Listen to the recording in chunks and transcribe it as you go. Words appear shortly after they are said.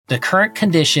The current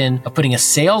condition of putting a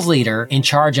sales leader in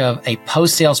charge of a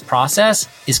post-sales process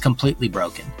is completely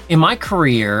broken. In my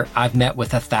career, I've met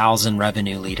with 1,000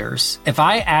 revenue leaders. If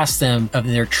I ask them of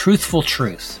their truthful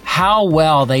truth, how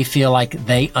well they feel like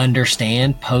they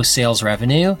understand post-sales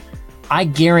revenue, I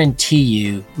guarantee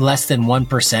you less than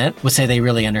 1% would say they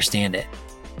really understand it.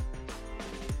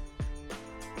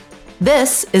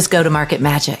 This is Go-to-Market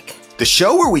Magic, the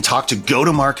show where we talk to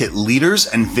go-to-market leaders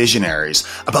and visionaries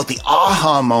about the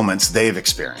aha moments they've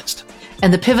experienced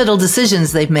and the pivotal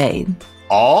decisions they've made,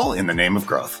 all in the name of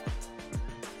growth.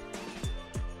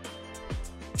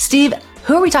 Steve,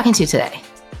 who are we talking to today?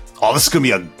 Oh, this is going to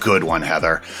be a good one,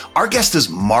 Heather. Our guest is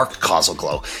Mark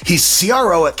Kosoglow. He's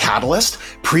CRO at Catalyst.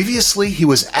 Previously, he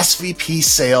was SVP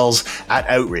Sales at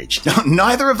Outreach. Now,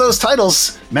 neither of those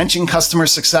titles mention customer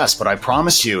success, but I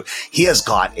promise you, he has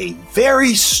got a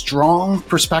very strong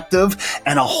perspective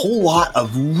and a whole lot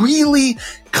of really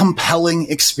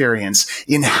compelling experience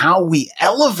in how we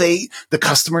elevate the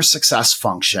customer success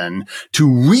function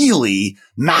to really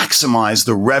maximize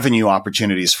the revenue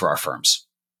opportunities for our firms.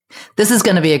 This is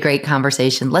going to be a great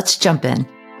conversation. Let's jump in.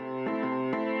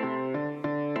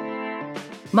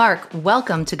 Mark,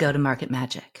 welcome to Go-to-Market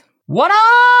Magic. What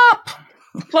up?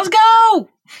 Let's go.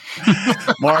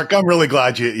 Mark, I'm really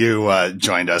glad you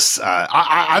joined us.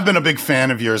 I've been a big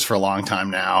fan of yours for a long time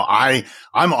now.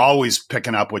 I'm always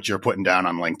picking up what you're putting down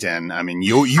on LinkedIn. I mean,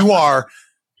 you are,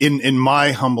 in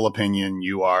my humble opinion,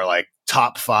 you are like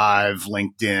top 5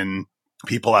 LinkedIn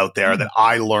people out there that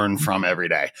I learn from every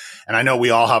day. And I know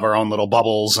we all have our own little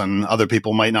bubbles and other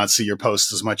people might not see your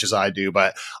posts as much as I do,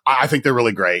 but I think they're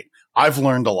really great. I've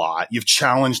learned a lot. You've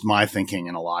challenged my thinking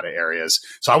in a lot of areas.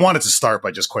 So I wanted to start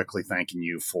by just quickly thanking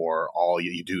you for all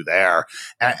you do there.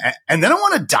 And then I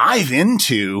want to dive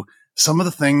into some of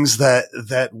the things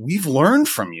that we've learned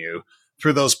from you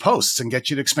through those posts and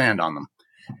get you to expand on them.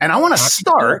 And I want to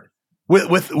start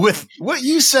with what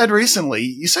you said recently.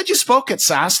 You said you spoke at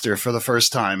SaaStr for the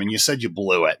first time and you said you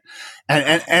blew it.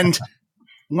 And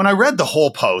when I read the whole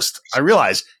post, I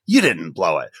realized you didn't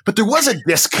blow it, but there was a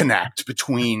disconnect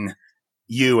between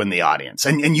you and the audience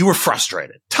and you were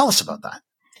frustrated. Tell us about that.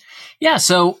 Yeah.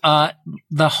 So,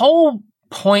 the whole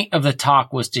point of the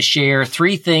talk was to share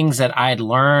 3 things that I had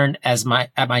learned at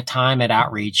my time at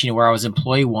Outreach, where I was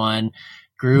employee 1,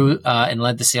 grew and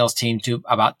led the sales team to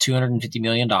about $250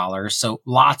 million. So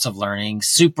lots of learning,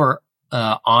 super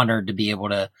honored to be able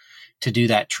to do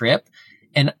that trip.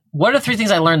 And what are the 3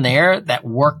 things I learned there that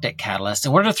worked at Catalyst?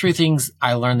 And what are the 3 things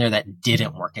I learned there that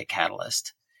didn't work at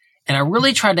Catalyst? And I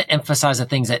really tried to emphasize the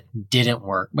things that didn't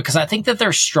work because I think that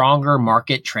there's stronger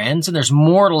market trends and there's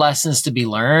more lessons to be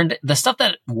learned. The stuff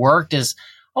that worked is,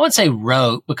 I wouldn't say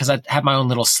rote because I have my own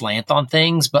little slant on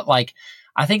things, but like,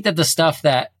 I think that the stuff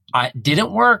that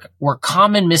didn't work were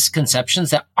common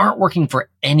misconceptions that aren't working for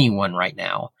anyone right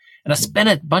now. And I spent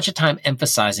a bunch of time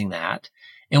emphasizing that.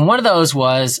 And one of those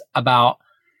was about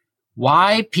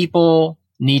why people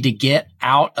need to get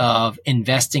out of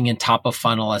investing in top of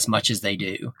funnel as much as they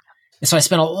do. And so I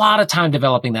spent a lot of time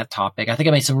developing that topic. I think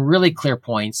I made some really clear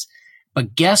points,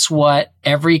 but guess what?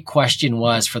 Every question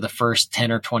was for the first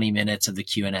 10 or 20 minutes of the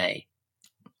Q&A.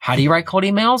 How do you write cold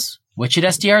emails? What should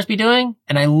SDRs be doing?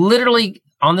 And I literally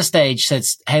on the stage said,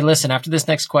 hey, listen, after this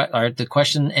next the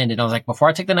question ended, I was like, before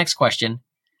I take the next question,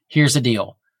 here's the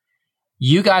deal.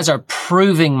 You guys are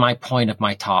proving my point of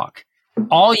my talk.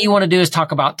 All you want to do is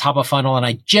talk about top of funnel. And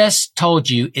I just told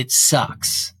you it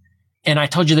sucks. And I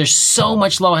told you there's so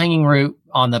much low hanging fruit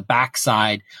on the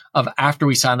backside of after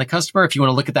we sign the customer. If you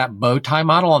want to look at that bow tie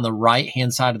model on the right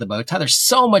hand side of the bow tie, there's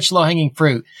so much low hanging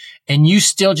fruit. And you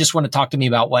still just want to talk to me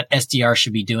about what SDR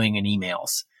should be doing in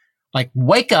emails. Like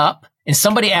wake up. And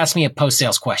somebody asked me a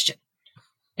post-sales question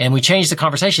and we changed the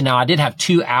conversation. Now I did have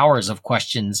 2 hours of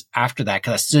questions after that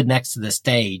because I stood next to the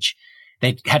stage.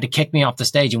 They had to kick me off the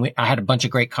stage and I had a bunch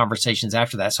of great conversations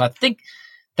after that. So I think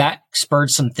that spurred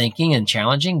some thinking and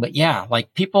challenging, but yeah,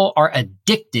 like people are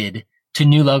addicted to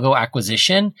new logo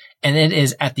acquisition and it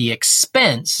is at the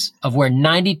expense of where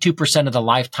 92% of the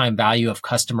lifetime value of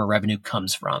customer revenue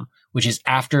comes from, which is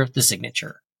after the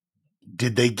signature.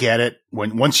 Did they get it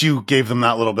once you gave them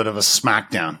that little bit of a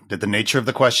smackdown? Did the nature of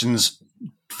the questions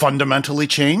fundamentally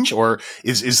change, or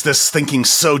is this thinking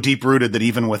so deep rooted that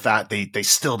even with that they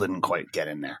still didn't quite get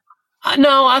in there?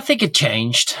 No, I think it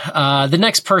changed. The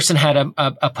next person had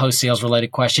a post-sales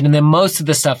related question. And then most of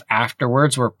the stuff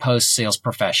afterwards were post-sales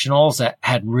professionals that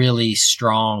had really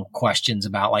strong questions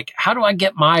about like, how do I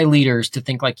get my leaders to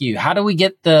think like you? How do we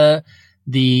get the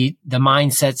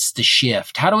mindsets to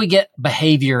shift? How do we get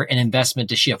behavior and investment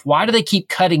to shift? Why do they keep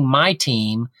cutting my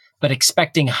team but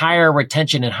expecting higher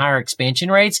retention and higher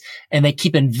expansion rates. And they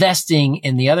keep investing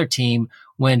in the other team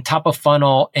when top of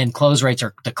funnel and close rates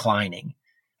are declining.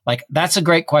 Like, that's a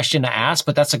great question to ask,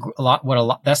 but that's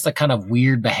that's the kind of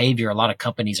weird behavior a lot of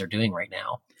companies are doing right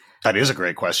now. That is a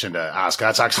great question to ask.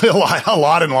 That's actually a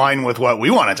lot in line with what we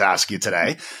wanted to ask you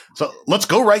today. So let's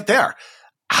go right there.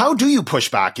 How do you push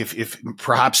back if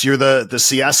perhaps you're the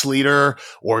CS leader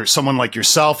or someone like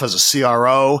yourself as a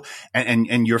CRO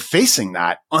and you're facing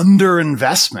that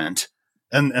underinvestment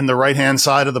and the right-hand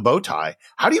side of the bow tie?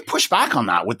 How do you push back on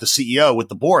that with the CEO, with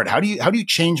the board? How do you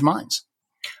change minds?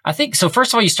 I think so.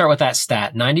 First of all, you start with that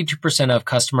stat. 92% of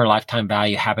customer lifetime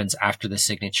value happens after the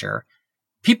signature.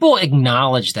 People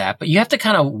acknowledge that, but you have to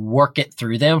kind of work it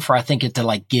through them for, I think, it to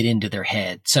like get into their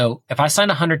head. So if I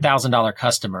sign a $100,000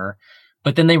 customer,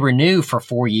 but then they renew for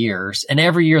 4 years and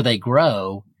every year they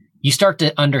grow, you start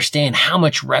to understand how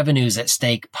much revenue is at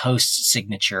stake post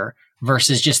signature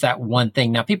versus just that one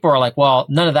thing. Now, people are like, well,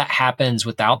 none of that happens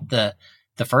without the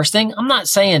first thing. I'm not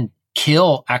saying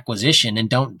kill acquisition and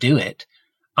don't do it.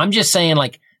 I'm just saying,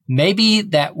 like, maybe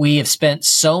that we have spent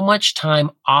so much time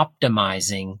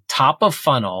optimizing top of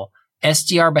funnel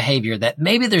SDR behavior that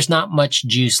maybe there's not much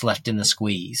juice left in the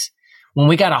squeeze. When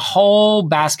we got a whole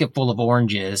basket full of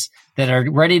oranges that are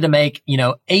ready to make,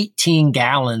 18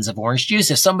 gallons of orange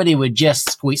juice, if somebody would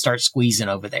just start squeezing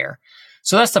over there.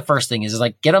 So that's the first thing is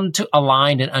like get them to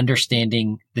aligned and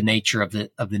understanding the nature of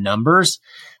the numbers.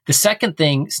 The second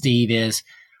thing, Steve, is,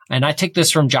 and I take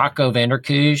this from Jocko van der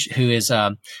Kuij, who is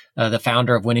the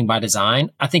founder of Winning by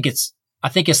Design. I think it's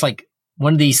like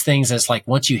one of these things that's like,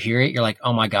 once you hear it, you're like,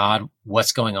 oh my God,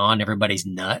 what's going on? Everybody's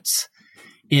nuts.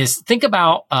 Is think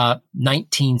about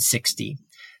 1960.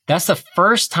 That's the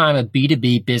first time a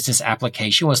B2B business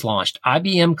application was launched.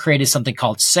 IBM created something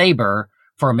called Sabre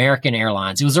for American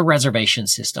Airlines. It was a reservation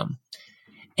system.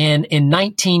 And in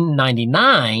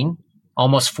 1999,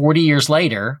 almost 40 years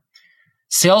later,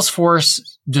 Salesforce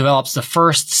develops the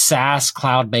first SaaS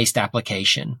cloud-based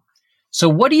application. So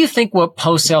what do you think what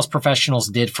post-sales professionals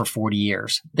did for 40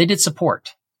 years? They did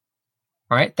support.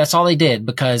 All right. That's all they did,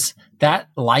 because that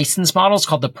license model is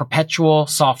called the perpetual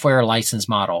software license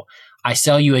model. I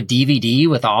sell you a DVD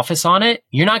with Office on it.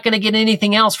 You're not going to get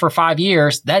anything else for 5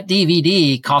 years. That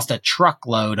DVD cost a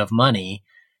truckload of money.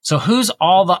 So who's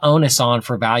all the onus on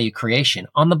for value creation?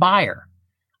 On the buyer.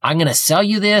 I'm going to sell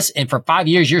you this, and for 5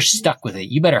 years, you're stuck with it.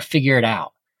 You better figure it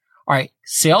out. All right.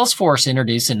 Salesforce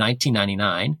introduced in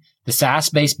 1999 the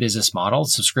SaaS-based business model,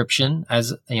 subscription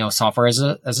as, software as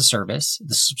a service,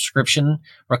 the subscription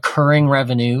recurring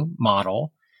revenue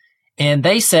model. And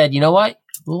they said, you know what?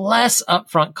 Less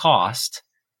upfront cost,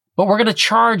 but we're going to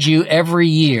charge you every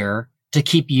year to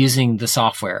keep using the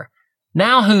software.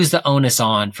 Now, who's the onus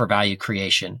on for value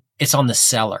creation? It's on the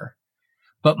seller.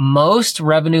 But most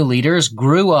revenue leaders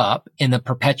grew up in the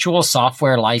perpetual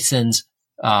software license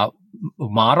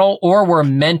model, or were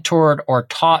mentored or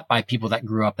taught by people that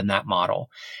grew up in that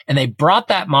model. And they brought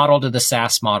that model to the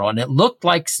SaaS model, and it looks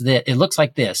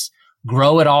like this: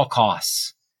 grow at all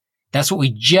costs. That's what we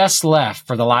just left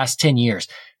for the last 10 years.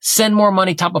 Send more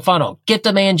money top of funnel. Get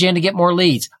demand gen to get more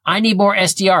leads. I need more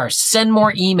SDRs. Send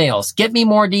more emails. Get me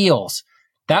more deals.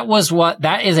 That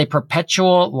is a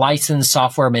perpetual license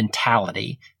software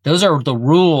mentality. Those are the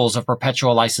rules of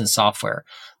perpetual license software.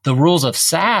 The rules of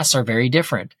SaaS are very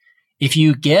different. If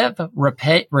you give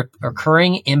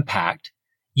recurring impact,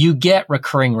 you get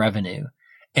recurring revenue.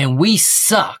 And we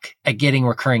suck at getting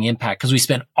recurring impact because we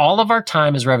spend all of our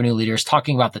time as revenue leaders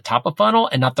talking about the top of funnel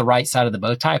and not the right side of the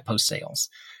bow tie post sales.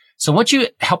 So once you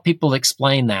help people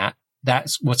explain that,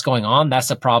 that's what's going on. That's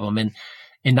the problem. And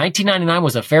in 1999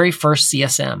 was the very first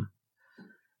CSM.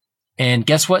 And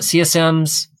guess what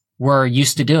CSMs were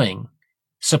used to doing?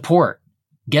 Support.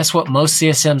 Guess what most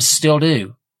CSMs still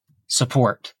do?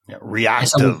 Support. Yeah,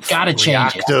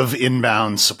 reactive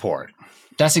inbound support.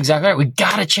 That's exactly right. We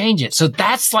got to change it. So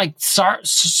that's like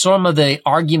some of the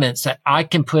arguments that I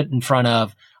can put in front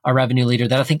of a revenue leader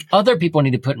that I think other people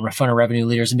need to put in front of revenue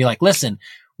leaders and be like, listen,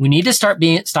 we need to stop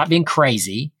being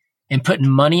crazy and putting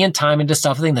money and time into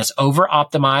something that's over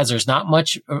optimized. There's not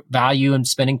much value in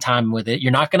spending time with it.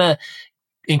 You're not going to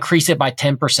increase it by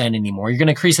 10% anymore. You're going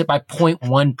to increase it by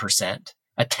 0.1%,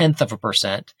 a tenth of a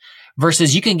percent.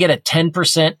 Versus you can get a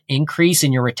 10% increase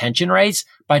in your retention rates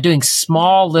by doing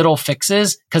small little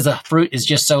fixes because the fruit is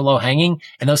just so low hanging,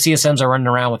 and those CSMs are running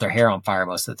around with their hair on fire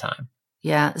most of the time.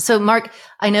 Yeah. So Mark,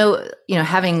 I know,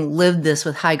 having lived this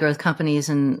with high growth companies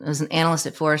and as an analyst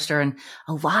at Forrester, and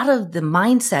a lot of the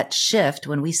mindset shift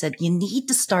when we said you need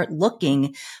to start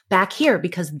looking back here,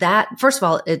 because that, first of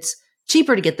all, it's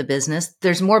cheaper to get the business.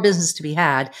 There's more business to be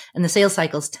had, and the sales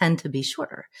cycles tend to be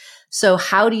shorter. So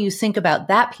how do you think about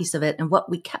that piece of it? And what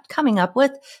we kept coming up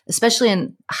with, especially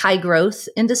in high growth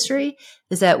industry,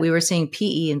 is that we were seeing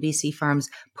PE and VC firms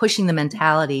pushing the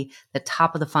mentality that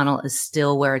top of the funnel is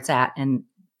still where it's at, and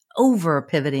over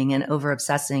pivoting and over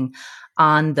obsessing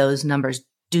on those numbers.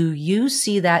 Do you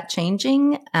see that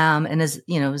changing? And is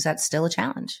that still a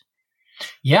challenge?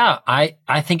 Yeah,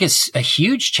 I think it's a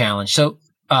huge challenge. So,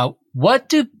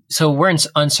 so we're in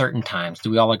uncertain times. Do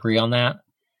we all agree on that?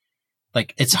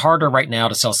 Like, it's harder right now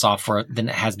to sell software than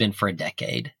it has been for a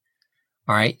decade.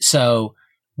 All right. So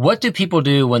what do people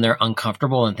do when they're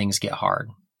uncomfortable and things get hard?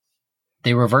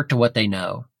 They revert to what they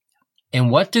know.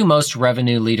 And what do most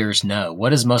revenue leaders know?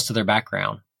 What is most of their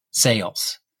background?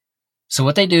 Sales. So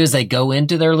what they do is they go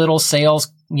into their little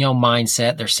sales,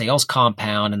 mindset, their sales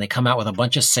compound, and they come out with a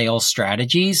bunch of sales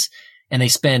strategies, and they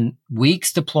spend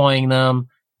weeks deploying them,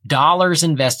 dollars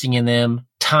investing in them,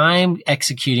 time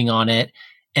executing on it,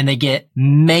 and they get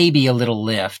maybe a little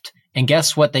lift. And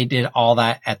guess what? They did all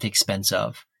that at the expense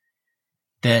of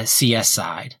the CS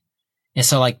side. And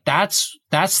so that's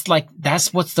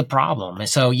what's the problem. And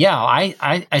so, yeah,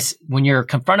 I when you're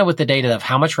confronted with the data of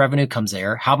how much revenue comes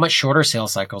there, how much shorter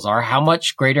sales cycles are, how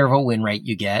much greater of a win rate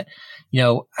you get,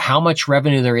 how much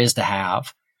revenue there is to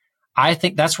have, I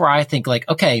think that's where I think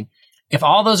okay, if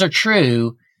all those are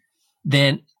true,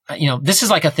 then, this is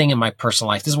like a thing in my personal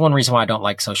life. This is one reason why I don't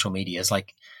like social media is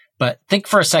but think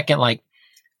for a second,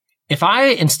 if I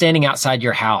am standing outside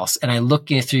your house and I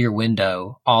look in through your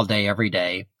window all day, every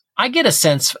day, I get a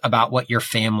sense about what your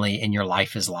family and your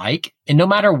life is like. And no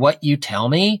matter what you tell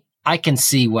me, I can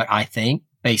see what I think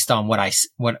based on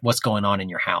what's going on in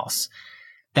your house.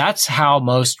 That's how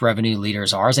most revenue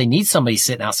leaders are, is they need somebody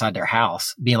sitting outside their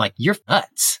house being like, you're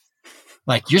nuts.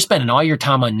 You're spending all your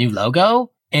time on new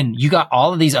logo and you got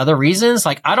all of these other reasons.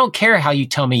 I don't care how you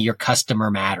tell me your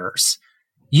customer matters.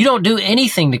 You don't do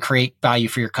anything to create value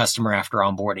for your customer after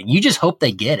onboarding. You just hope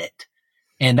they get it.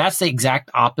 And that's the exact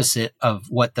opposite of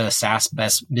what the SaaS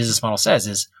best business model says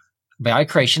is value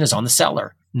creation is on the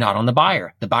seller, not on the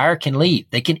buyer. The buyer can leave.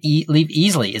 They can leave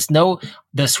easily.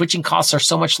 The switching costs are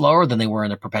so much lower than they were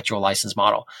in the perpetual license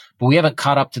model, but we haven't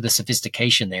caught up to the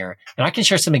sophistication there. And I can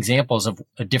share some examples of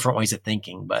different ways of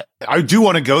thinking, but I do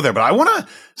want to go there, but I want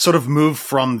to sort of move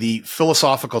from the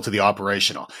philosophical to the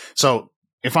operational. So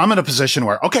if I'm in a position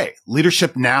where, okay,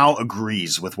 leadership now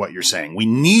agrees with what you're saying, we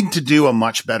need to do a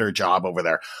much better job over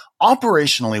there.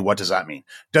 Operationally, what does that mean?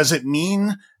 Does it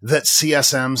mean that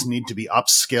CSMs need to be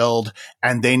upskilled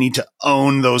and they need to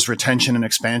own those retention and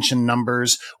expansion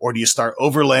numbers? Or do you start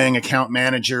overlaying account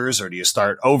managers, or do you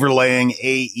start overlaying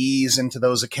AEs into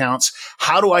those accounts?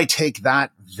 How do I take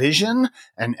that vision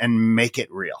and make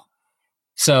it real?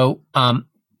 So,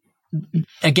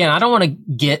 again, I don't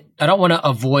want to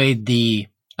avoid the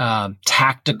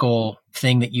tactical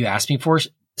thing that you asked me for,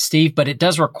 Steve, but it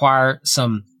does require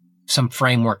some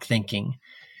framework thinking.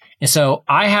 And so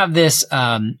I have this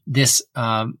little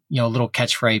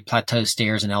catchphrase: plateau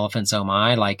stairs and elephants, oh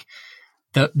my.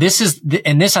 This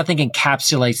I think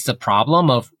encapsulates the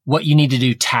problem of what you need to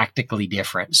do tactically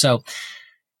different. So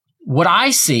what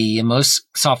I see in most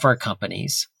software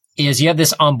companies is you have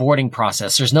this onboarding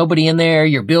process. There's nobody in there.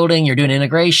 You're building, you're doing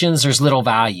integrations. There's little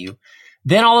value.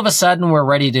 Then all of a sudden we're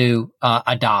ready to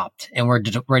adopt and we're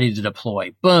ready to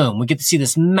deploy. Boom. We get to see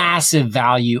this massive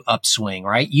value upswing,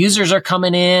 right? Users are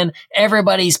coming in.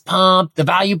 Everybody's pumped. The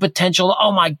value potential.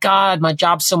 Oh my God, my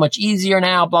job's so much easier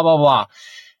now, blah, blah, blah.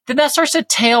 Then that starts to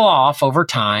tail off over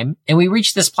time. And we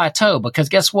reach this plateau because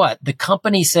guess what? The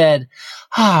company said,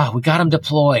 we got them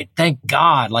deployed. Thank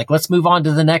God. Let's move on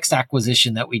to the next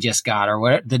acquisition that we just got,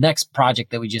 or the next project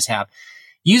that we just have.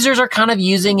 Users are kind of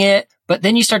using it, but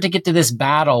then you start to get to this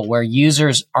battle where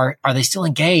users are they still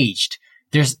engaged?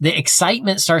 The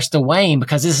excitement starts to wane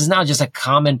because this is now just a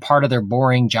common part of their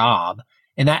boring job.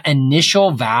 And that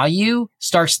initial value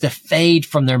starts to fade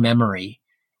from their memory.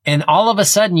 And all of a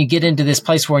sudden you get into this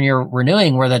place when you're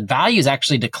renewing where the value is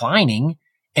actually declining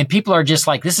and people are just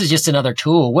like, this is just another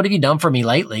tool. What have you done for me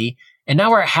lately? And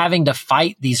now we're having to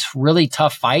fight these really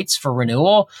tough fights for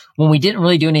renewal when we didn't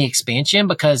really do any expansion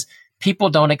because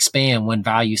people don't expand when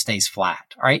value stays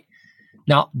flat. All right.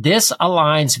 Now this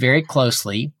aligns very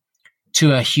closely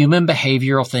to a human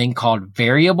behavioral thing called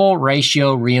variable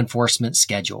ratio reinforcement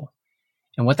schedule.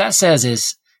 And what that says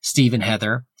is, Steve and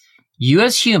Heather, you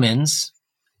as humans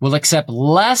will accept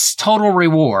less total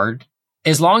reward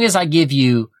as long as I give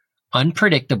you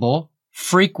unpredictable,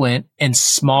 frequent, and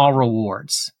small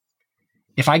rewards.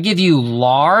 If I give you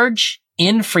large,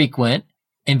 infrequent,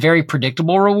 and very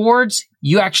predictable rewards,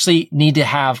 you actually need to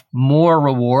have more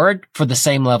reward for the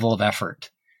same level of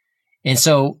effort. And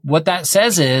so what that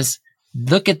says is,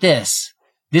 look at this.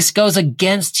 This goes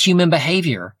against human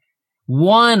behavior.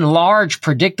 One large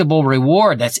predictable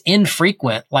reward that's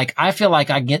infrequent, like I feel like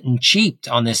I'm getting cheaped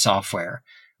on this software,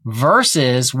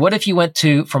 versus what if you went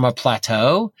from a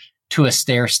plateau to a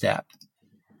stair step?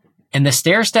 And the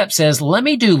stair step says, let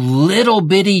me do little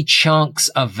bitty chunks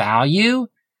of value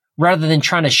rather than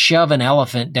trying to shove an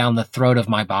elephant down the throat of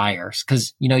my buyers.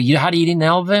 Cause how do you eat an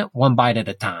elephant? One bite at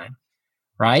a time.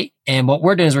 Right? And what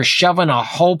we're doing is we're shoving a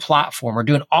whole platform. We're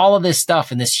doing all of this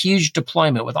stuff in this huge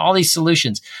deployment with all these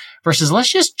solutions versus let's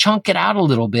just chunk it out a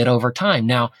little bit over time.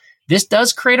 Now, this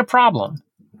does create a problem,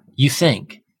 you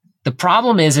think. The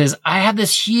problem is I have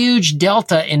this huge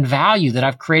delta in value that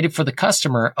I've created for the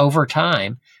customer over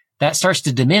time that starts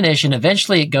to diminish and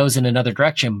eventually it goes in another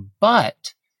direction.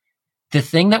 But the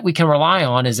thing that we can rely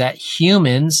on is that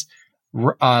humans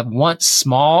want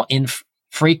small,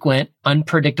 frequent,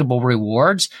 unpredictable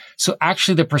rewards. So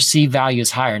actually the perceived value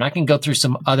is higher. And I can go through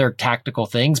some other tactical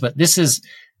things, but this is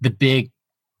the big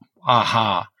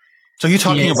aha. So you're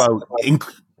talking about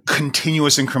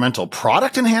continuous incremental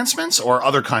product enhancements or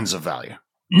other kinds of value?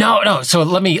 No. So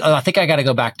I think I got to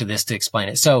go back to this to explain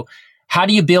it. So how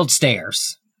do you build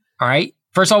stairs? All right.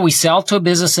 First of all, we sell to a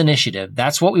business initiative.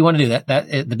 That's what we want to do.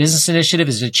 That the business initiative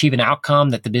is to achieve an outcome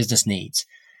that the business needs.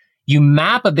 You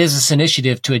map a business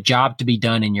initiative to a job to be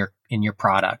done in your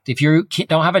product. If you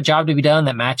don't have a job to be done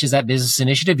that matches that business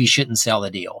initiative, you shouldn't sell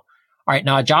the deal. All right.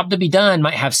 Now a job to be done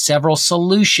might have several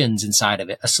solutions inside of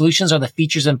it. Solutions are the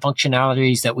features and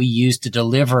functionalities that we use to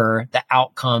deliver the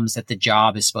outcomes that the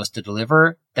job is supposed to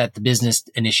deliver that the business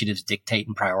initiatives dictate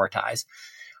and prioritize.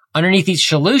 Underneath each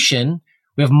solution,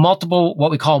 we have multiple, what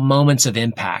we call moments of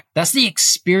impact. That's the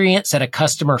experience that a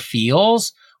customer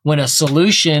feels when a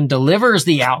solution delivers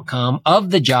the outcome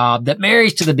of the job that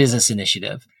marries to the business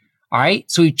initiative. All right.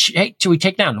 So we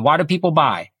take down, why do people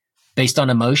buy? Based on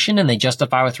emotion, and they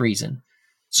justify with reason.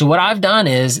 So what I've done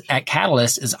is at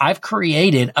Catalyst is I've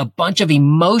created a bunch of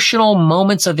emotional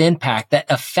moments of impact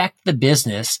that affect the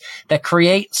business, that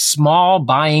create small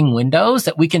buying windows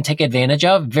that we can take advantage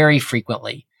of very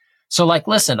frequently. So like,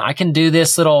 listen, I can do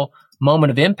this little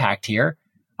moment of impact here.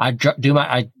 I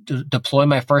deploy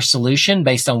my first solution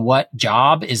based on what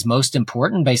job is most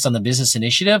important based on the business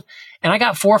initiative. And I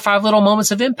got 4 or 5 little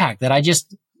moments of impact that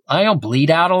I bleed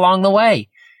out along the way.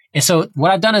 And so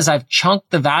what I've done is I've chunked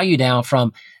the value down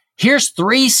from here's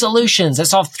 3 solutions that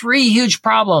solve 3 huge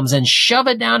problems and shove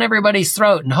it down everybody's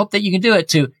throat and hope that you can do it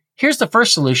to here's the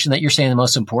first solution that you're saying the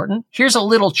most important. Here's a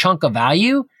little chunk of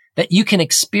value that you can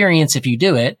experience if you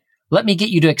do it. Let me get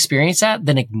you to experience that,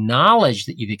 then acknowledge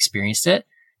that you've experienced it.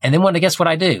 And then guess what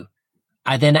I do?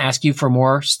 I then ask you for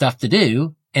more stuff to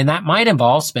do. And that might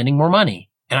involve spending more money.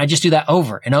 And I just do that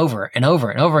over and over and over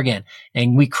and over again.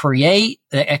 And we create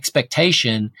the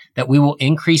expectation that we will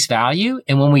increase value.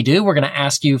 And when we do, we're going to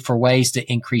ask you for ways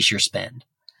to increase your spend.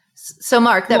 So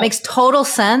Mark, that makes total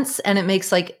sense. And it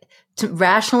makes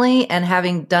rationally, and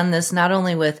having done this not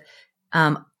only with,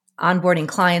 onboarding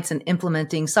clients and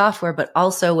implementing software, but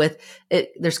also with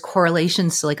it, there's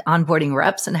correlations to onboarding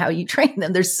reps and how you train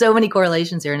them. There's so many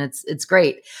correlations here, and it's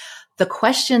great. The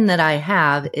question that I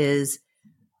have is,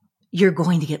 you're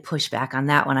going to get pushback on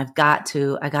that one. I got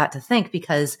to think,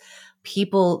 because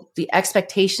the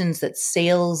expectations that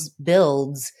sales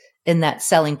builds in that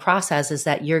selling process is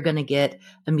that you're going to get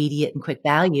immediate and quick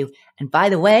value. And by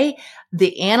the way,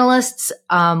 the analysts,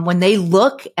 when they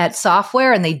look at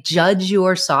software and they judge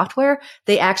your software,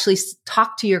 they actually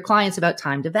talk to your clients about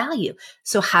time to value.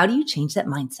 So how do you change that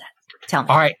mindset? Tell me.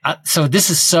 All right. So this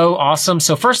is so awesome.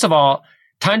 So first of all,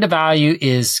 time to value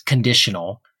is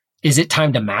conditional. Is it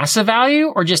time to massive value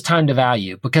or just time to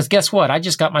value? Because guess what? I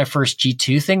just got my first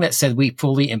G2 thing that said we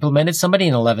fully implemented somebody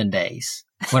in 11 days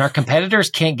when our competitors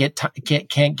can't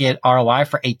get ROI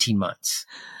for 18 months.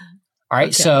 All right.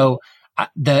 Okay. So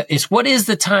what is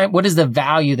the time? What is the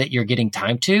value that you're getting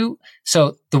time to?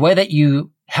 So the way that you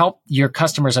help your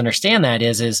customers understand that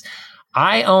is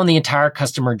I own the entire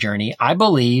customer journey. I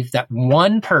believe that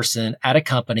one person at a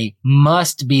company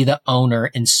must be the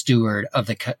owner and steward of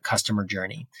the customer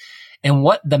journey. And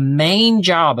what the main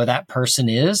job of that person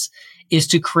is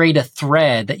to create a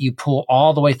thread that you pull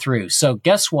all the way through. So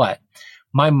guess what?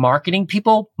 My marketing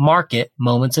people market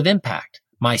moments of impact.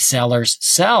 My sellers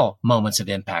sell moments of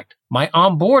impact. My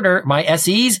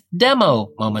SEs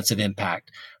demo moments of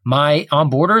impact. My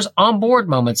onboarders onboard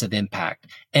moments of impact.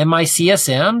 And my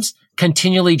CSMs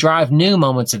continually drive new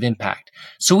moments of impact.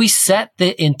 So we set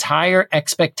the entire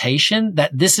expectation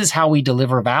that this is how we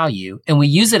deliver value, and we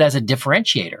use it as a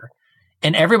differentiator.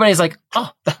 And everybody's like,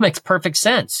 oh, that makes perfect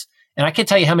sense. And I can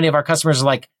tell you how many of our customers are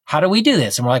like, how do we do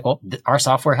this? And we're like, well, our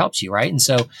software helps you, right? And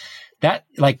so that,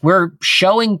 like, we're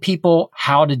showing people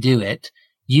how to do it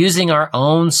using our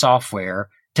own software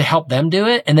to help them do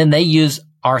it. And then they use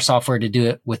our software to do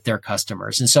it with their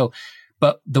customers. And so,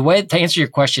 but the way to answer your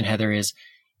question, Heather, is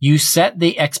you set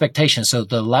the expectation. So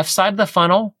the left side of the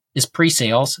funnel is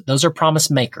pre-sales. Those are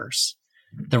promise makers.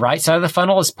 The right side of the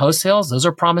funnel is post-sales. Those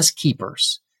are promise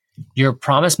keepers. Your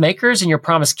promise makers and your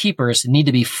promise keepers need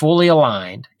to be fully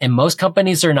aligned. And most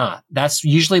companies are not. That's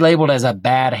usually labeled as a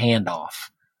bad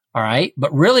handoff. All right.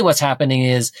 But really what's happening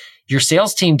is your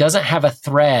sales team doesn't have a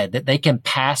thread that they can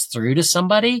pass through to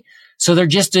somebody. So they're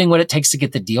just doing what it takes to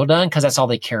get the deal done because that's all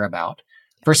they care about.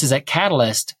 Versus at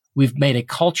Catalyst, we've made a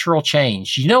cultural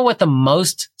change. You know what the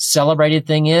most celebrated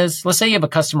thing is? Let's say you have a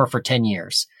customer for 10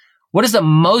 years. What is the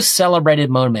most celebrated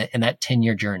moment in that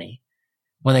 10-year journey?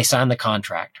 When they sign the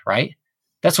contract, right?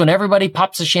 That's when everybody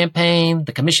pops the champagne,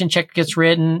 the commission check gets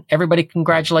written, everybody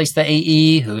congratulates the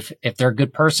AE, who, if they're a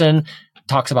good person,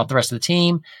 talks about the rest of the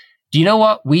team. Do you know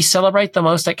what we celebrate the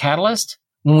most at Catalyst?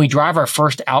 When we drive our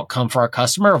first outcome for our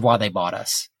customer of why they bought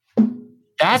us.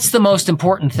 That's the most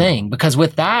important thing, because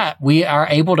with that, we are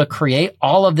able to create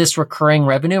all of this recurring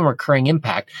revenue and recurring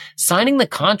impact. Signing the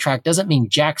contract doesn't mean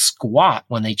jack squat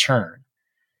when they churn.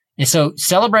 And so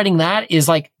celebrating that is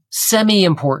like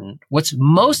semi-important. What's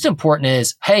most important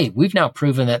is, hey, we've now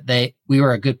proven that we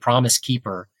were a good promise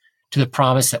keeper to the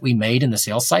promise that we made in the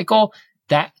sales cycle.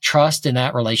 That trust in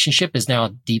that relationship is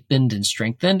now deepened and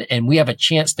strengthened, and we have a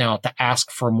chance now to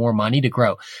ask for more money to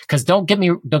grow. Because don't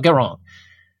get wrong.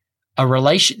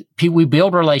 We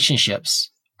build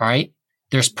relationships, all right?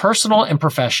 There's personal and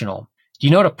professional. Do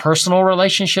you know what a personal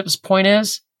relationships point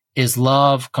is? Is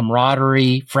love,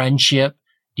 camaraderie, friendship.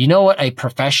 Do you know what a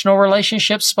professional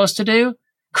relationship's supposed to do?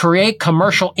 Create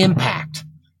commercial impact.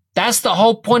 That's the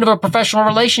whole point of a professional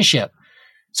relationship.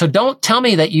 So don't tell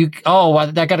me that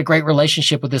I got a great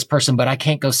relationship with this person, but I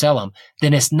can't go sell them.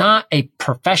 Then it's not a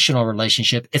professional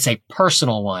relationship. It's a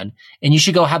personal one. And you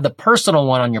should go have the personal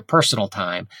one on your personal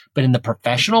time. But in the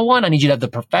professional one, I need you to have the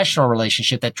professional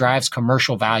relationship that drives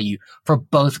commercial value for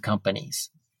both companies.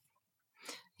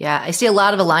 Yeah, I see a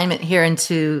lot of alignment here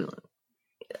into,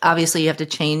 obviously you have to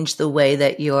change the way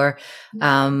that your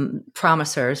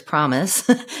promisers promise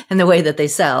and the way that they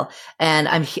sell. And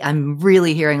I'm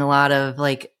really hearing a lot of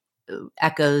like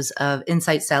echoes of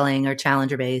insight selling or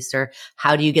challenger based, or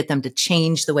how do you get them to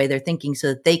change the way they're thinking so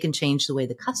that they can change the way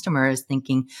the customer is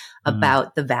thinking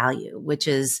about the value, which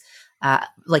is,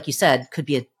 like you said, could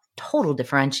be a total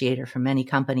differentiator for many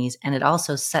companies. And it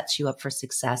also sets you up for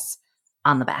success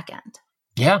on the back end.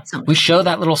 Yeah. We show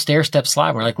that little stair step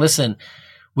slide. We're like, listen,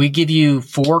 we give you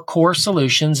 4 core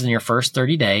solutions in your first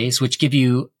 30 days, which give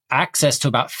you access to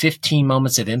about 15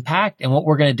 moments of impact. And what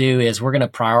we're going to do is we're going to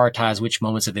prioritize which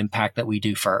moments of impact that we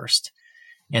do first.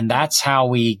 And that's how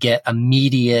we get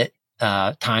immediate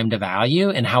time to value,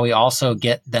 and how we also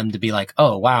get them to be like,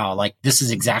 oh, wow, like this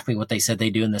is exactly what they said they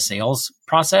do in the sales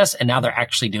process. And now they're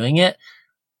actually doing it.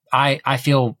 I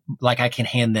feel like I can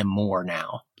hand them more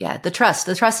now. Yeah, the trust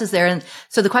is there. And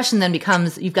so the question then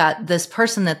becomes, you've got this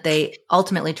person that they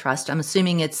ultimately trust. I'm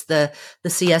assuming it's the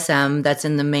CSM that's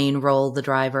in the main role, the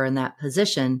driver in that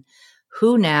position,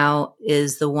 who now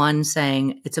is the one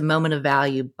saying it's a moment of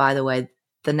value. By the way,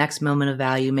 the next moment of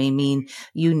value may mean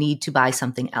you need to buy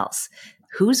something else.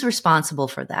 Who's responsible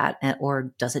for that?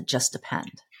 Or does it just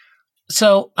depend?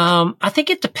 So, I think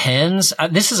it depends.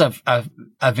 This is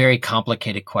a very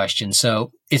complicated question.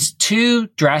 So it's 2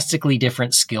 drastically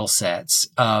different skill sets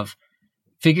of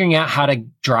figuring out how to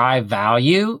drive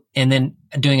value and then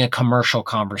doing a commercial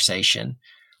conversation.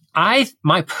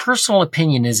 My personal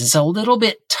opinion is it's a little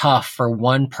bit tough for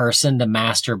one person to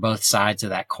master both sides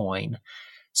of that coin.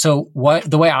 So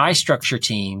the way I structure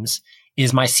teams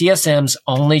is my CSM's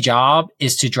only job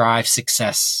is to drive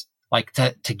success, like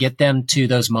to get them to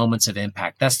those moments of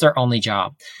impact. That's their only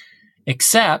job.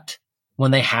 Except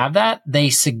when they have that, they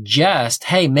suggest,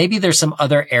 hey, maybe there's some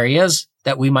other areas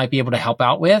that we might be able to help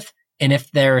out with. And if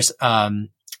there's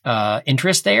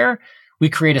interest there, we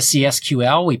create a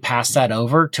CSQL, we pass that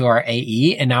over to our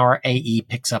AE, and now our AE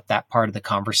picks up that part of the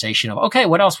conversation of, okay,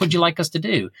 what else would you like us to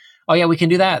do? Oh yeah, we can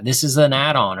do that. This is an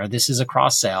add-on, or this is a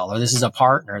cross-sell, or this is a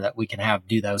partner that we can have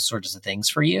do those sorts of things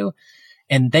for you.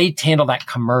 And they handle that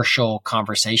commercial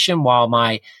conversation while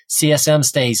my CSM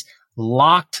stays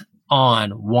locked on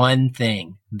one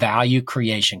thing, value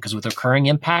creation. Because with recurring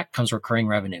impact comes recurring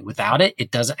revenue. Without it,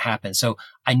 it doesn't happen. So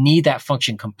I need that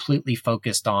function completely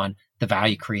focused on the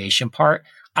value creation part.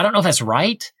 I don't know if that's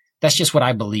right. That's just what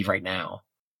I believe right now.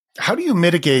 How do you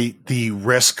mitigate the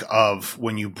risk of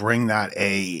when you bring that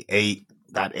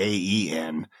that AE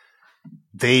in,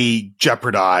 they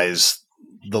jeopardize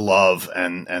the love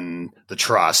and the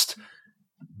trust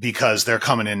because they're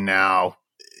coming in now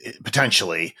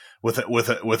potentially with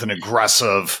an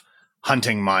aggressive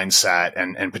hunting mindset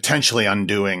and potentially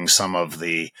undoing some of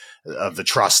the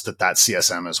trust that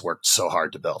CSM has worked so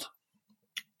hard to build?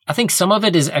 I think some of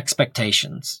it is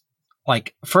expectations.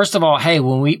 Like, first of all, hey,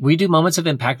 when we do moments of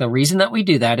impact, the reason that we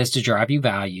do that is to drive you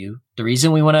value. The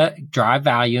reason we want to drive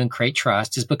value and create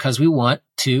trust is because we want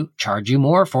to charge you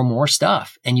more for more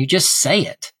stuff. And you just say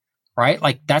it, right?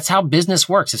 Like, that's how business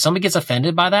works. If somebody gets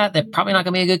offended by that, they're probably not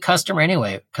going to be a good customer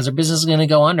anyway, because their business is going to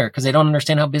go under because they don't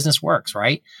understand how business works,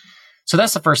 right? So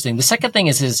that's the first thing. The second thing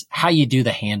is how you do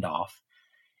the handoff.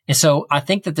 And so I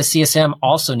think that the CSM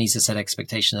also needs to set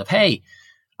expectations of, hey,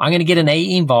 I'm going to get an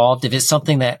AE involved if it's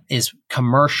something that is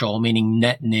commercial, meaning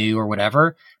net new or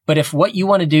whatever. But if what you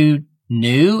want to do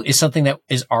new is something that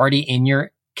is already in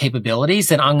your capabilities,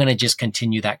 then I'm going to just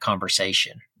continue that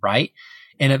conversation, right?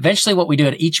 And eventually what we do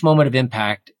at each moment of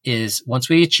impact is once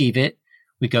we achieve it,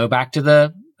 we go back to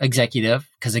the executive,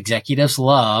 because executives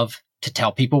love to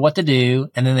tell people what to do.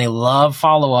 And then they love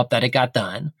follow up that it got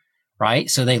done, right?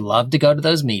 So they love to go to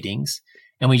those meetings.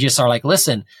 And we just are like,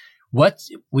 listen,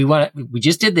 we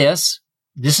just did this.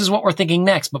 This is what we're thinking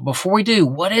next. But before we do,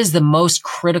 what is the most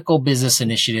critical business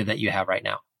initiative that you have right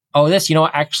now? Oh, this,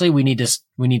 actually we need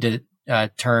to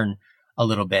turn a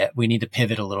little bit. We need to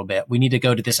pivot a little bit. We need to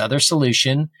go to this other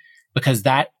solution because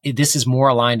this is more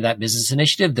aligned to that business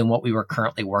initiative than what we were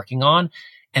currently working on.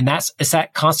 And it's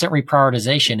that constant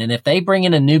reprioritization. And if they bring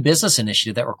in a new business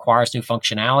initiative that requires new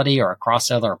functionality or a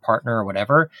cross-sell or a partner or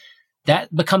whatever,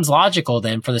 that becomes logical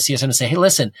then for the CSM to say, hey,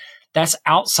 listen, that's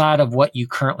outside of what you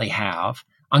currently have.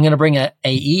 I'm going to bring an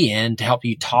AE in to help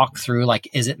you talk through, like,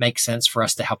 does it make sense for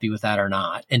us to help you with that or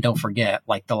not? And don't forget,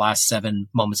 like the last 7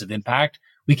 moments of impact,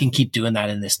 we can keep doing that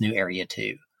in this new area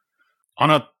too. On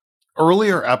a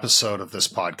earlier episode of this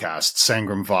podcast,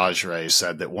 Sangram Vajre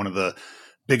said that one of the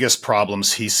biggest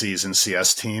problems he sees in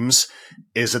CS teams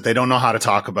is that they don't know how to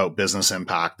talk about business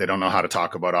impact. They don't know how to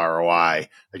talk about ROI.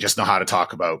 They just know how to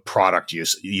talk about product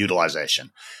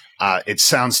utilization. It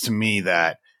sounds to me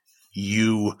that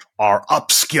you are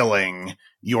upskilling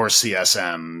your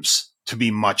CSMs to be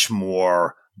much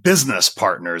more business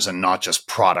partners and not just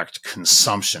product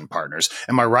consumption partners.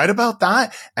 Am I right about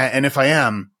that? And if I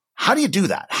am, how do you do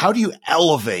that? How do you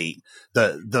elevate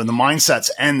the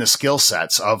mindsets and the skill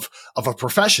sets of a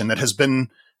profession that has been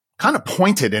kind of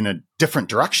pointed in a different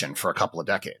direction for a couple of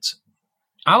decades?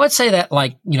 I would say that,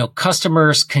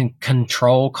 customers can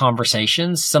control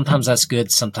conversations. Sometimes that's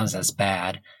good. Sometimes that's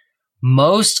bad.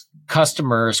 Most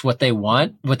customers, what they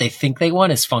think they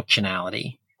want is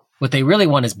functionality. What they really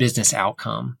want is business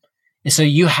outcome. And so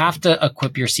you have to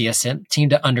equip your CSM team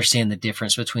to understand the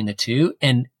difference between the two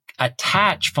and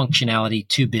attach functionality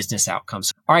to business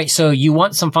outcomes. All right. So you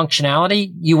want some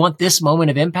functionality. You want this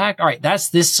moment of impact. All right. That's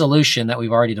this solution that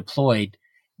we've already deployed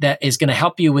that is going to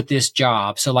help you with this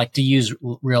job. So, like, to use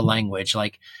real language,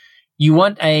 like you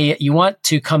want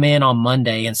to come in on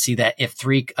Monday and see that if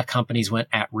 3 companies went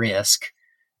at risk,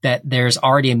 that there's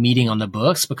already a meeting on the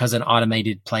books because an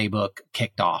automated playbook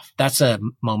kicked off. That's a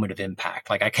moment of impact.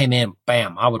 Like, I came in,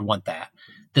 bam, I would want that.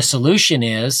 The solution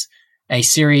is a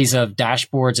series of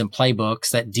dashboards and playbooks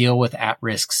that deal with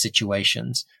at-risk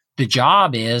situations. The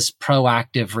job is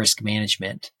proactive risk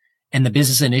management. And the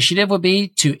business initiative would be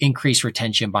to increase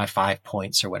retention by 5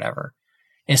 points or whatever.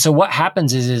 And so what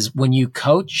happens is when you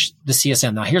coach the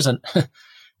CSM, now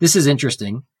this is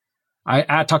interesting.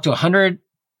 I talked to 100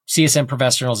 CSM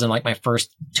professionals in like my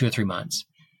first 2 or 3 months.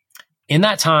 In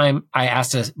that time, I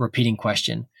asked a repeating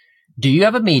question. Do you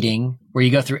have a meeting where you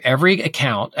go through every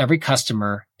account, every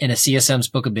customer in a CSM's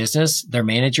book of business, their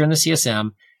manager and the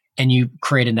CSM, and you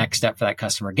create a next step for that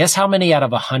customer? Guess how many out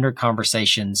of 100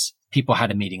 conversations people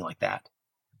had a meeting like that?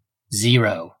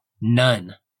 0.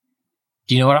 None.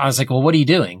 Do you know what? I was like, well, what are you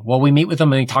doing? Well, we meet with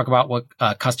them and we talk about what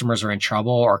customers are in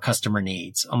trouble or customer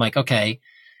needs. I'm like, okay,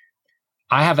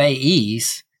 I have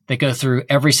AEs that go through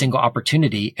every single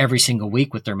opportunity every single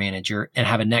week with their manager and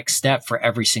have a next step for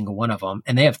every single one of them.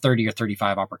 And they have 30 or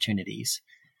 35 opportunities.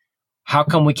 How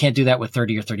come we can't do that with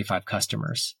 30 or 35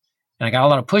 customers? And I got a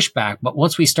lot of pushback, but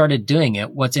once we started doing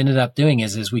it, what's ended up doing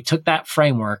is we took that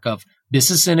framework of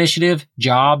business initiative,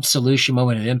 job, solution,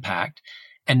 moment of impact,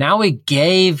 and now we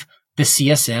gave the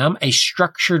CSM a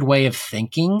structured way of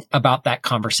thinking about that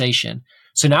conversation.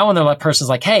 So now when the person's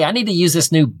like, hey, I need to use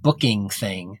this new booking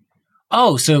thing.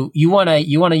 Oh, so you want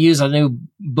to use a new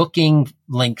booking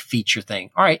link feature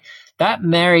thing. All right. that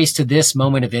marries to this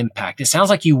moment of impact. It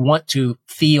sounds like you want to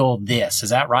feel this.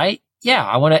 Is that right? Yeah,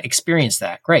 I want to experience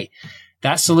that. Great.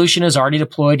 That solution is already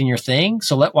deployed in your thing.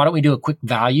 So why don't we do a quick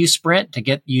value sprint to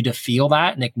get you to feel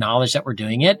that and acknowledge that we're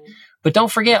doing it? But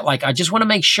don't forget, like, I just want to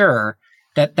make sure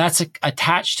that that's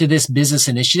attached to this business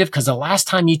initiative, because the last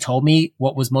time you told me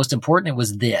what was most important, it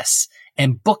was this.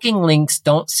 And booking links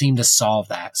don't seem to solve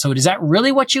that. So is that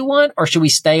really what you want? Or should we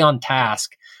stay on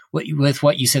task with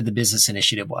what you said the business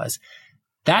initiative was?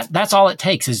 That's all it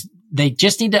takes, is they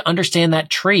just need to understand that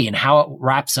tree and how it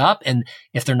wraps up. And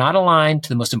if they're not aligned to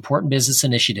the most important business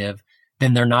initiative,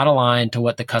 then they're not aligned to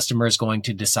what the customer is going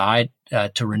to decide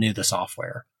to renew the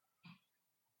software.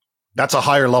 That's a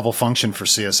higher level function for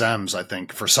CSMs, I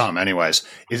think, for some anyways.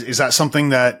 Is that something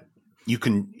that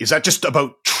is that just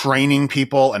about training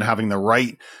people and having the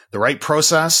right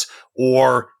process?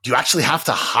 Or do you actually have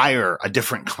to hire a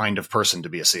different kind of person to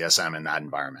be a CSM in that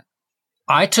environment?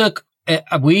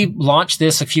 We launched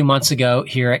this a few months ago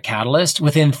here at Catalyst.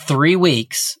 Within 3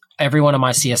 weeks, every one of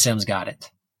my CSMs got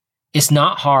it. It's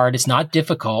not hard. It's not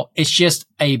difficult. It's just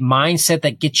a mindset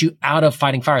that gets you out of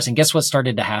fighting fires. And guess what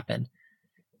started to happen?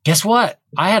 Guess what?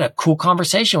 I had a cool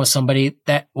conversation with somebody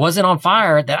that wasn't on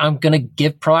fire that I'm going to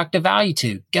give proactive value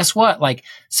to. Guess what? Like,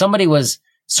 somebody was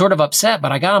sort of upset,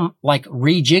 but I got them like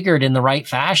rejiggered in the right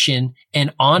fashion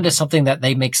and onto something that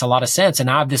makes a lot of sense. And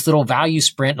I have this little value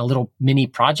sprint and a little mini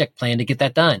project plan to get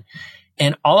that done.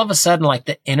 And all of a sudden, like,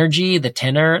 the energy, the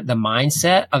tenor, the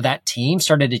mindset of that team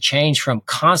started to change from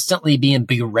constantly being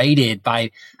berated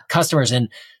by customers and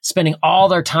spending all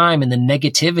their time in the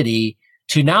negativity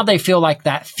to now they feel like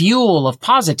that fuel of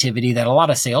positivity that a lot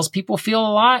of salespeople feel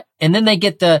a lot. And then they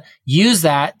get to use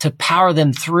that to power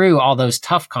them through all those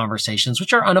tough conversations,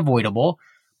 which are unavoidable,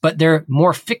 but they're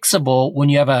more fixable when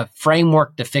you have a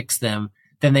framework to fix them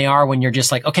than they are when you're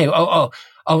just like, okay,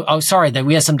 sorry, that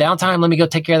we had some downtime. Let me go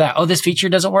take care of that. Oh, this feature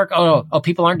doesn't work. Oh,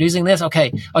 people aren't using this.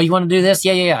 Okay. Oh, you want to do this?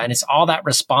 Yeah. And it's all that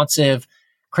responsive.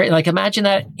 Like, imagine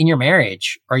that in your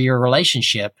marriage or your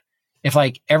relationship. If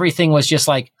like everything was just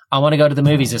like, I want to go to the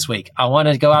movies this week. I want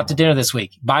to go out to dinner this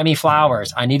week. Buy me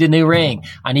flowers. I need a new ring.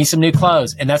 I need some new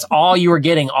clothes. And that's all you were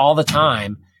getting all the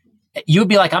time. You would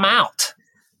be like, I'm out,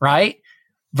 right?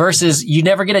 Versus you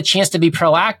never get a chance to be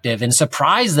proactive and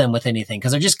surprise them with anything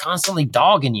because they're just constantly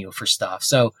dogging you for stuff.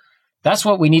 So that's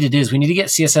what we need to do, is we need to get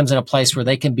CSMs in a place where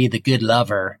they can be the good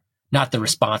lover, not the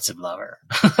responsive lover.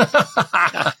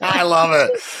 I love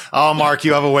it. Oh, Mark,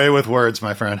 you have a way with words,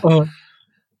 my friend.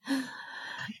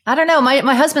 I don't know.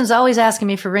 My husband's always asking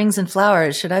me for rings and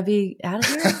flowers. Should I be out of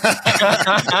here?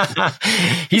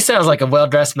 He sounds like a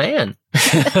well-dressed man.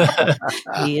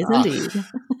 He is indeed.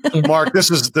 Mark, this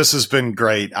has been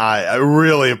great. I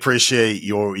really appreciate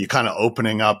you kind of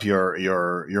opening up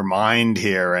your mind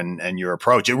here and your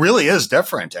approach. It really is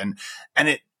different. And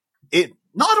it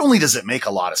not only does it make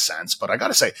a lot of sense, but I got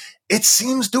to say, it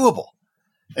seems doable.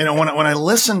 You know, when I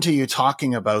listen to you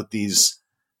talking about these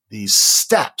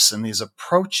steps and these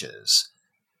approaches,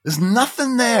 there's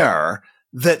nothing there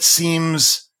that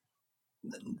seems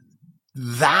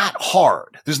that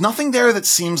hard. There's nothing there that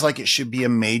seems like it should be a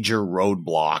major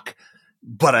roadblock.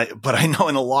 But I know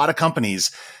in a lot of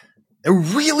companies, they're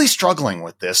really struggling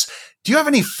with this. Do you have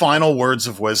any final words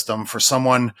of wisdom for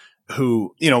someone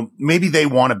who, you know, maybe they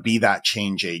want to be that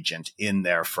change agent in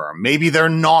their firm? Maybe they're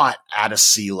not at a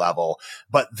C level,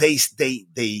 but they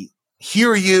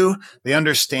hear you, they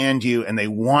understand you, and they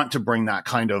want to bring that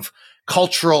kind of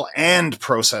cultural and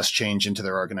process change into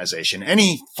their organization.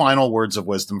 Any final words of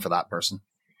wisdom for that person?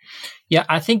 Yeah,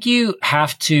 I think you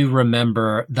have to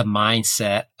remember the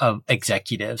mindset of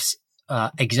executives.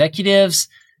 Executives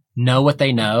know what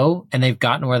they know, and they've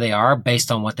gotten where they are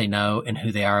based on what they know and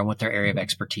who they are and what their area of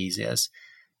expertise is.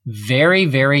 Very,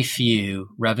 very few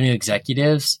revenue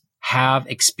executives have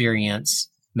experience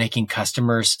making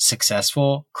customers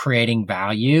successful, creating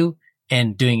value,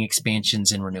 and doing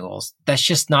expansions and renewals. That's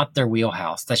just not their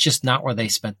wheelhouse. That's just not where they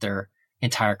spent their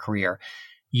entire career.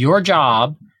 Your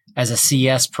job as a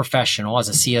CS professional, as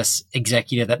a CS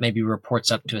executive that maybe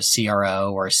reports up to a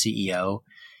CRO or a CEO,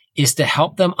 is to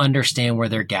help them understand where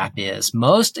their gap is.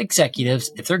 Most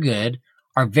executives, if they're good,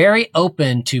 are very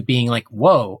open to being like,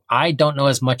 whoa, I don't know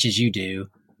as much as you do.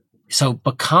 So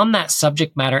become that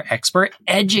subject matter expert,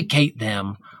 educate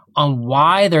them on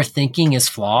why their thinking is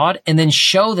flawed, and then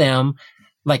show them,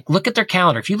 like, look at their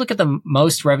calendar. If you look at the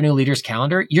most revenue leaders'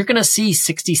 calendar, you're going to see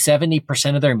 60,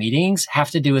 70% of their meetings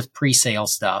have to do with pre-sale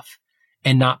stuff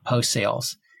and not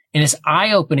post-sales. And it's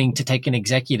eye-opening to take an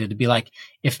executive to be like,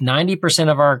 if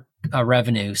 90% of our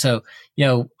revenue, so, you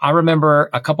know, I remember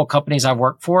a couple companies I've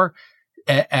worked for,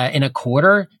 in a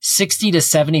quarter, 60 to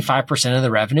 75% of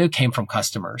the revenue came from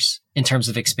customers in terms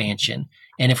of expansion.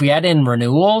 And if we add in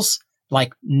renewals,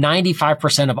 like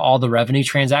 95% of all the revenue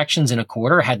transactions in a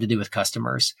quarter had to do with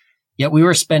customers. Yet we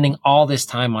were spending all this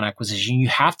time on acquisition. You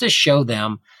have to show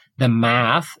them the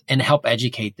math and help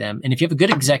educate them. And if you have a good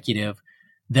executive,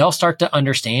 they'll start to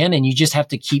understand, and you just have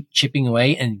to keep chipping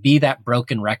away and be that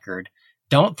broken record.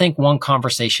 Don't think one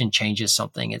conversation changes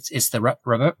something. It's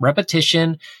the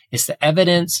repetition. It's the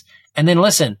evidence. And then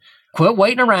listen, quit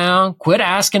waiting around, quit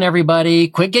asking everybody,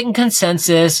 quit getting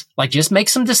consensus, like just make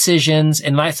some decisions.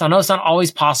 And I know it's not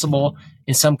always possible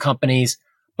in some companies,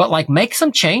 but like make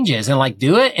some changes and like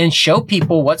do it and show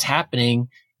people what's happening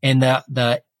and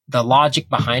the logic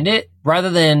behind it rather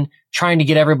than trying to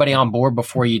get everybody on board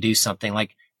before you do something.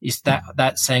 Like, is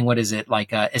that saying, what is it?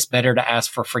 Like, it's better to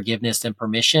ask for forgiveness than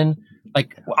permission.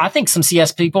 Like, I think some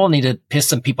CS people need to piss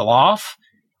some people off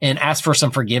and ask for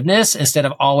some forgiveness instead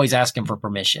of always asking for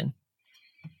permission.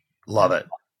 Love it.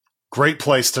 Great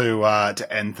place to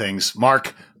end things.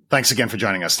 Mark, thanks again for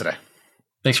joining us today.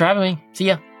 Thanks for having me. See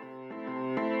ya.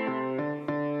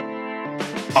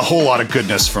 A whole lot of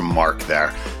goodness from Mark there.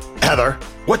 Heather,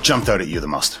 what jumped out at you the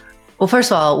most? Well,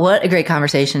 first of all, what a great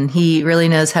conversation. He really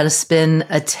knows how to spin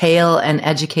a tale and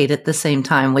educate at the same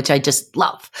time, which I just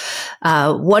love.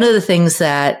 One of the things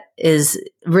that is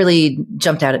really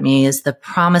jumped out at me is the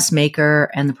promise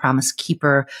maker and the promise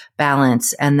keeper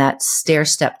balance and that stair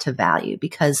step to value,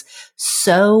 because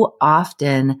so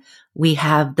often we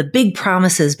have the big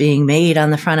promises being made on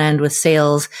the front end with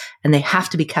sales, and they have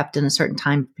to be kept in a certain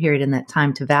time period, and that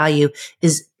time to value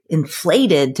is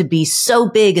inflated to be so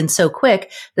big and so quick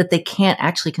that they can't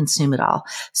actually consume it all.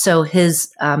 So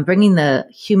his bringing the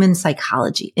human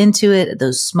psychology into it,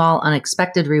 those small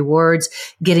unexpected rewards,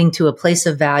 getting to a place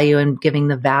of value and giving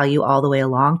the value all the way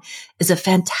along is a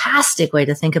fantastic way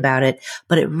to think about it.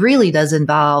 But it really does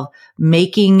involve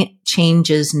making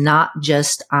changes, not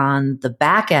just on the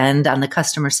back end, on the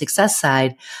customer success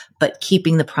side, but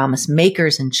keeping the promise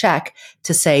makers in check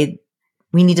to say,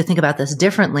 we need to think about this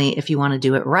differently. If you want to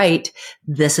do it right,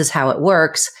 this is how it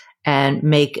works, and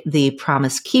make the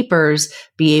promise keepers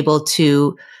be able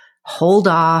to hold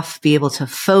off, be able to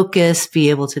focus,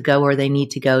 be able to go where they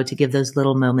need to go to give those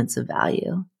little moments of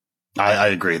value. I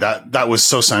agree. That was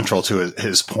so central to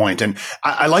his point. And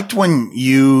I liked when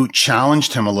you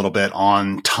challenged him a little bit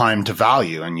on time to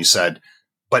value. And you said,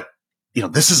 but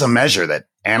this is a measure that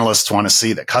analysts want to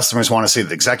see, that customers want to see,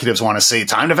 that executives want to see.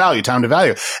 Time to value, time to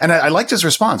value. And I liked his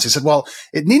response. He said, well,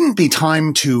 it needn't be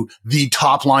time to the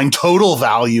top line total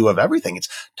value of everything. It's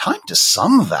time to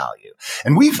some value.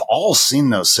 And we've all seen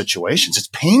those situations. It's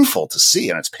painful to see,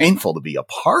 and it's painful to be a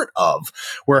part of,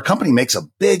 where a company makes a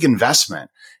big investment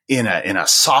in a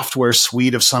software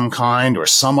suite of some kind or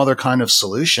some other kind of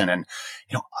solution. And,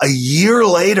 a year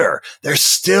later, there's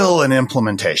still an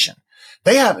implementation.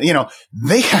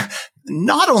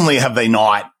 Not only have they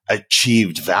not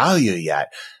achieved value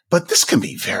yet, but this can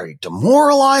be very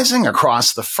demoralizing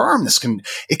across the firm.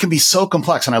 It can be so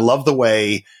complex. And I love the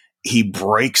way he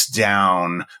breaks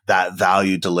down that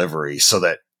value delivery so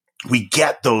that we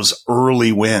get those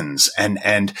early wins. And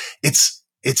it's,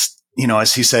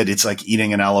 as he said, it's like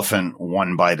eating an elephant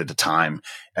one bite at a time.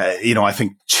 I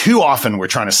think too often we're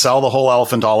trying to sell the whole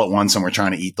elephant all at once, and we're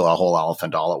trying to eat the whole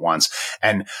elephant all at once.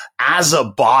 And as a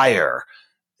buyer,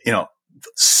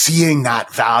 seeing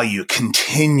that value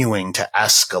continuing to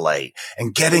escalate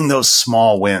and getting those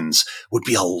small wins would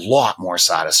be a lot more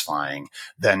satisfying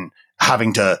than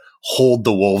having to hold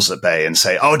the wolves at bay and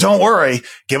say, oh, don't worry,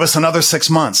 give us another 6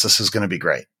 months. This is going to be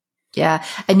great. Yeah.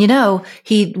 And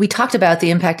we talked about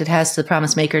the impact it has to the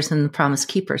promise makers and the promise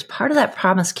keepers. Part of that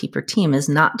promise keeper team is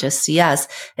not just CS,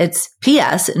 it's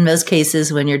PS in most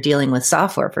cases when you're dealing with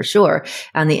software, for sure,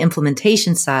 on the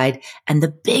implementation side, and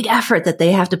the big effort that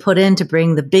they have to put in to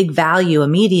bring the big value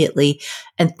immediately.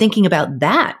 And thinking about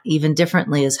that even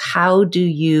differently is, how do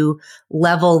you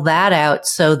level that out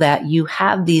so that you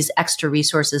have these extra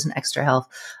resources and extra help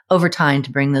over time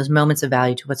to bring those moments of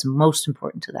value to what's most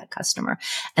important to that customer.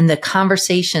 And the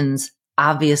conversations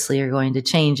obviously are going to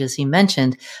change, as he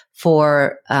mentioned,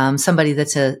 for somebody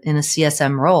that's in a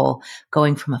CSM role,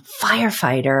 going from a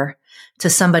firefighter to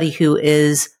somebody who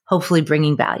is hopefully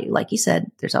bringing value. Like you said,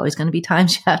 there's always going to be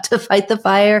times you have to fight the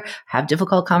fire, have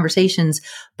difficult conversations,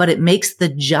 but it makes the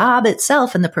job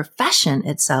itself and the profession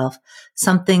itself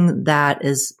something that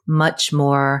is much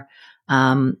more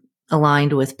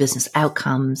aligned with business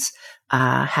outcomes,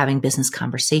 having business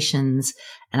conversations.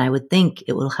 And I would think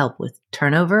it will help with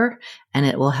turnover, and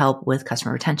it will help with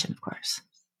customer retention, of course.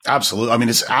 Absolutely. I mean,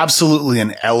 it's absolutely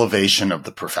an elevation of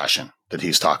the profession that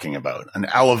he's talking about, an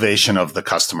elevation of the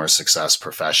customer success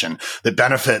profession that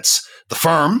benefits the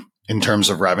firm in terms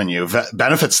of revenue,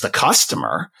 benefits the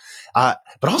customer, but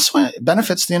also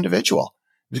benefits the individual.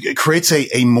 It creates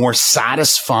a more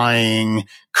satisfying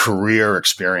career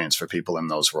experience for people in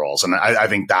those roles. And I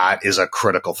think that is a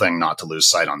critical thing not to lose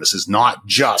sight on. This is not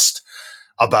just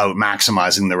about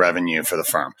maximizing the revenue for the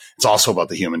firm. It's also about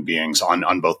the human beings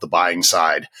on both the buying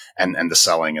side and the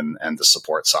selling and the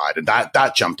support side. And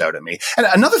that jumped out at me. And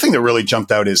another thing that really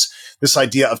jumped out is this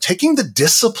idea of taking the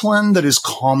discipline that is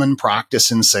common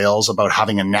practice in sales about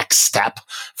having a next step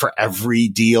for every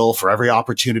deal, for every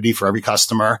opportunity, for every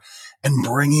customer, and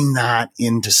bringing that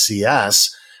into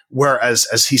CS. Whereas,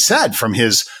 as he said, from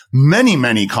his many,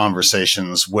 many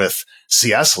conversations with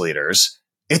CS leaders,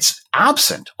 it's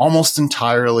absent, almost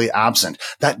entirely absent.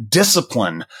 That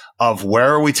discipline of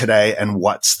where are we today and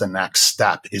what's the next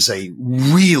step is a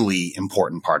really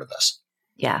important part of this.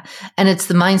 Yeah. And it's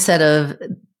the mindset of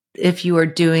if you are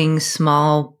doing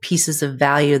small pieces of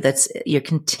value you're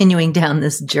continuing down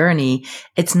this journey,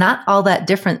 it's not all that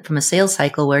different from a sales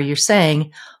cycle where you're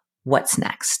saying, what's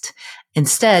next?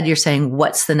 Instead, you're saying,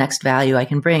 what's the next value I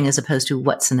can bring as opposed to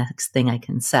what's the next thing I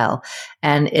can sell?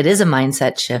 And it is a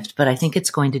mindset shift, but I think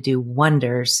it's going to do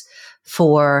wonders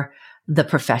for the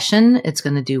profession. It's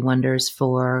going to do wonders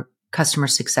for customer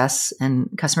success and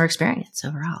customer experience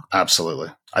overall. Absolutely.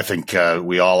 I think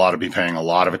we all ought to be paying a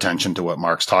lot of attention to what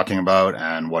Mark's talking about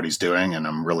and what he's doing. And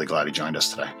I'm really glad he joined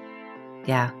us today.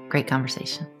 Yeah, great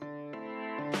conversation.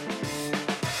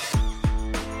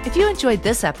 If you enjoyed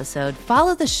this episode,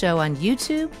 follow the show on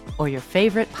YouTube or your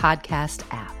favorite podcast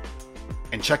app.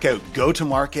 And check out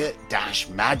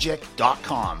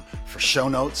go-to-market-magic.com for show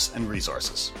notes and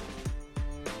resources.